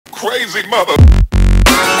crazy mother.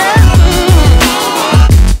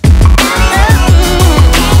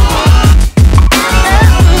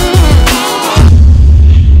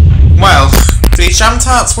 Well, the jam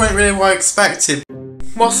tarts weren't really what I expected.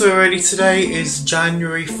 What's already today is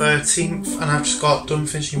January 13th and I've just got done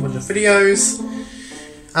finishing one of the videos.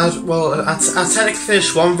 And well, I technically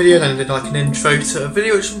finished one video, then I did like an intro to a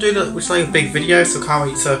video which I'm doing, which is like a big video, so I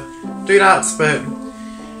can't wait to do that, but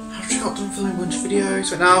I've just got done filming a bunch of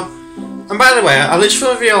videos right now. And by the way, I literally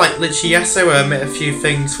filmed a video like literally yesterday where I admit a few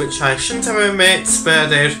things which I shouldn't have admit, but I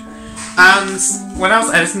did. And when I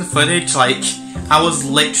was editing the footage, like, I was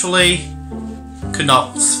literally could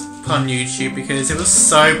not put on YouTube because it was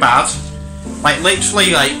so bad. Like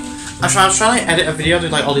literally, like I was trying to like, edit a video, do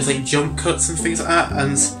like all these like jump cuts and things like that.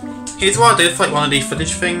 And here's what I did for like one of these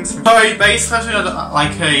footage things. So basically, I did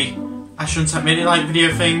like I shouldn't have made it like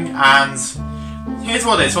video thing. And here's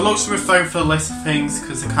what it is. So I looked through my phone for a list of things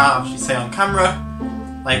because I can't actually say on camera,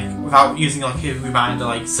 like without using like a reminder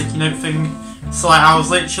like sticky note thing. So like I was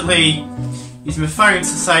literally using my phone to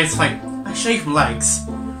say it's like I shake my legs,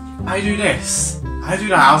 I do this, I do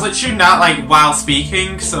that. I was literally doing that like while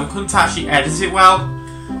speaking, so I couldn't actually edit it well.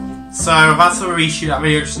 So I've had to reshoot that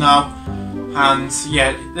video just now, and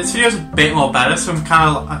yeah, this video's a bit more better, so I'm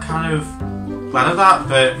kind of glad of that.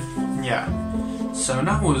 But yeah, so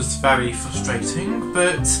that was very frustrating.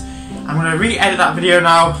 But I'm gonna re-edit that video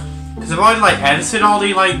now because I've already like edited all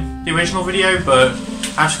the original video, but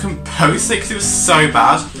I just couldn't post it because it was so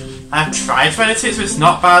bad. I've tried to edit it, so it's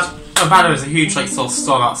not bad. Not bad. There was a huge like sort of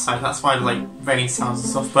storm outside. That's why like rain sounds and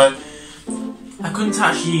stuff, but I couldn't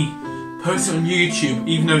actually post it on YouTube,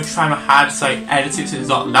 even though trying my hardest to like edit it so it's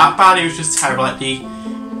not that bad. It was just terrible at the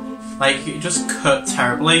it just cut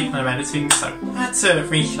terribly when I'm editing, so I had to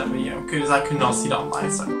finish that video because I could not see it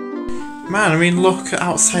online. So man, I mean look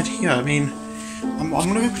outside here. I mean I'm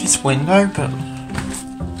gonna open this window, but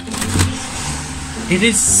it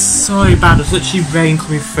is so bad. There's literally rain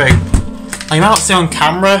coming through. I might not see on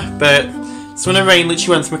camera, but so when the rain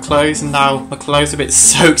literally went to my clothes, and now my clothes are a bit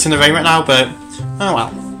soaked in the rain right now, but oh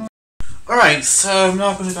well. Alright, so I'm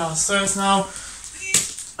now going to go downstairs now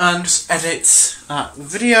and just edit that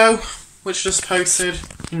video which I just posted.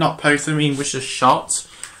 Not posted, I mean which I shot.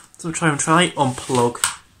 So I'm trying to unplug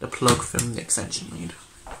the plug from the extension lead.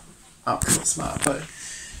 Oh, pretty smart, but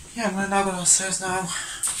yeah, I'm going to now go downstairs now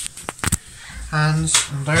and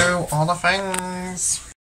do all the things.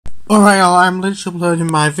 Alright, I'm literally uploading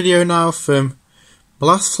my video now from my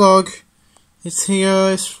last vlog. It's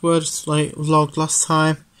here, it's where I just vlogged last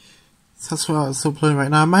time. So that's what I was uploading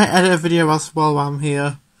right now. I might edit a video as well while I'm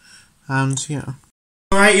here. And yeah.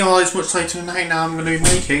 Alright y'all, it's much later tonight now. I'm going to be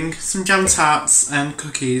making some jam tarts and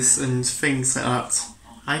cookies and things like that.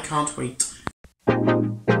 I can't wait.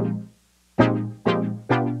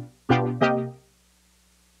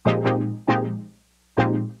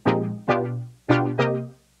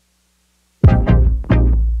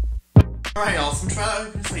 Alright y'all, so I'm trying to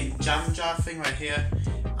open this jam jar thing right here,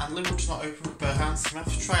 and literally just not open with bare hands, so I'm going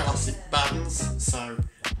to have to try elastic bands, so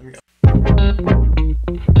there we go.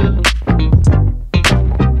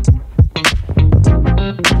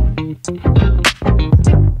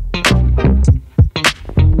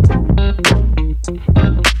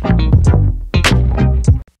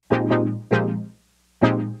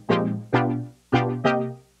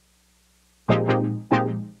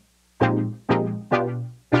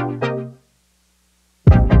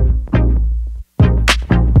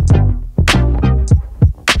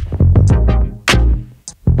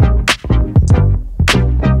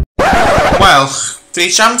 Well, the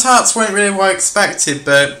jam tarts weren't really what I expected,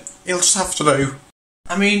 but it'll just have to do.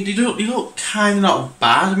 I mean, they look kind of not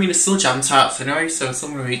bad. I mean, it's still jam tarts anyway, so I'm still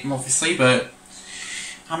going to eat them obviously, but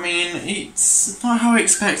I mean, it's not how I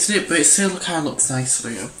expected it, but it still kind of looks nice to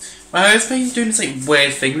do. I've been doing this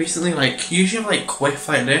weird thing recently, usually I'm quiff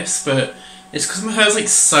like this, but it's because my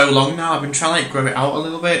hair's so long now. I've been trying to grow it out a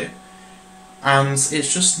little bit, and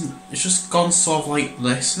it's just gone sort of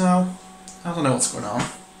this now. I don't know what's going on.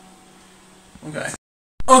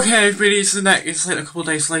 Okay, everybody, it's a couple of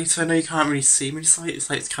days later. I know you can't really see me,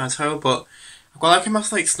 it's kind of terrible, but I've got a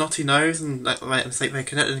massive snotty nose and it's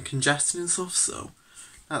making it and congested and stuff, so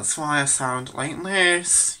that's why I sound like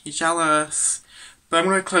this. You're jealous. But I'm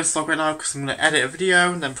going to close the vlog right now because I'm going to edit a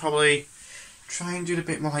video and then probably try and do a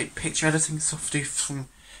bit more picture editing stuff, do some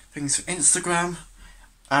things for Instagram.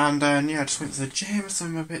 And then yeah, I just went to the gym, so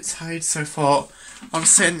I'm a bit tired, so I thought I'll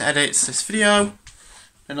sit and edit this video.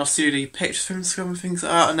 And I'll see you the pictures from Instagram and things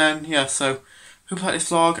like that, and then yeah, so hope you like this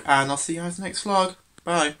vlog, and I'll see you guys in the next vlog.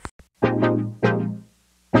 Bye.